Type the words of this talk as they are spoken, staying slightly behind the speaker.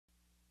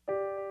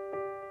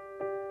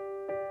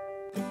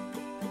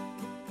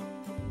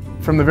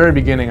From the very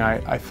beginning,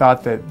 I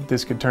thought that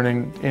this could turn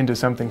into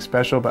something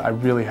special, but I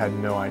really had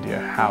no idea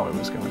how it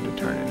was going to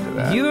turn into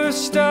that. You were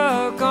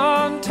stuck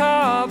on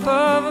top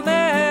of a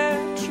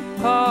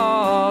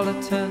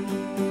metropolitan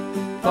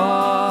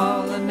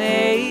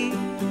bolognese,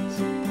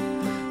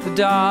 the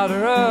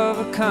daughter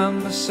of a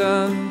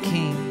cumbersome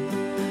king,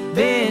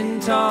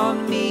 bent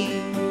on me,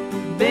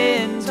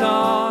 bent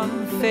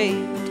on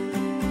fate,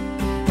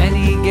 and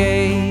he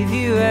gave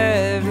you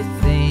everything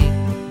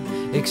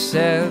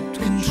except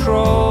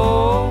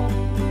control.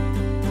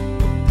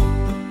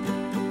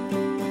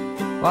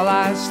 While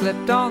I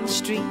slept on the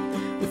street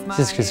with my...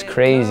 It's just this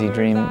crazy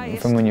dream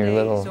from when you're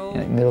little,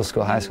 middle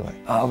school, high school, like,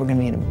 oh, we're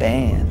gonna be in a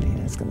band,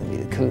 it's gonna be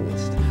the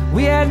coolest.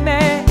 We had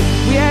met,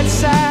 we had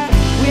sat,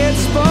 we had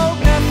spoke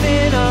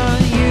nothing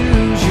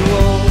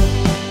unusual.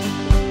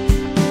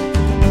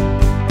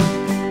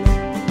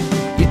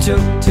 You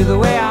took to the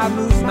way I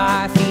moved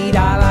my feet,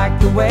 I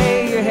liked the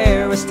way your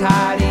hair was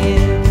tied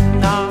in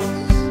knots.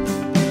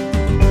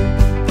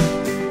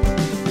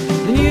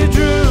 Then you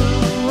drew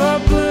a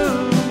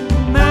blue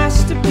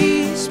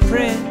masterpiece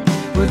print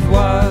with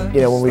what?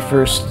 You know, when we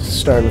first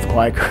started with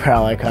Quiet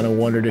Corral, I kind of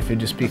wondered if it'd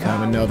just be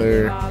kind of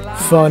another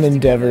fun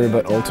endeavor,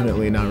 but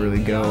ultimately not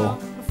really go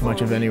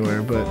much of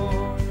anywhere. But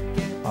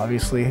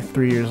obviously,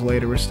 3 years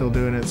later, we're still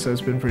doing it, so it's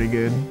been pretty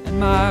good. And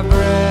my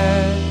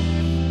breath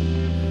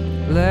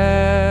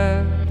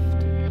left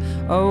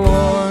a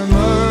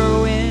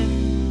warmer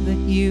wind that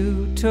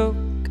you took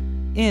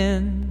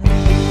in.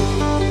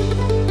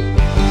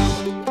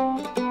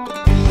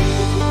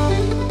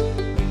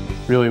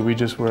 Really, we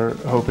just were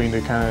hoping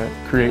to kind of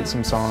create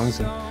some songs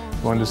and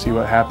wanted to see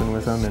what happened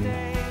with them, and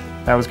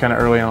that was kind of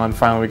early on.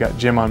 Finally, we got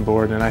Jim on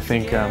board, and I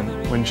think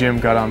when Jim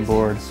got on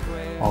board,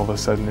 all of a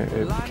sudden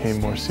it became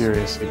more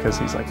serious because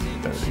he's like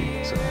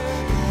 30. So.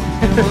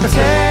 And we'll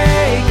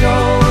take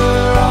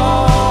over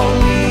all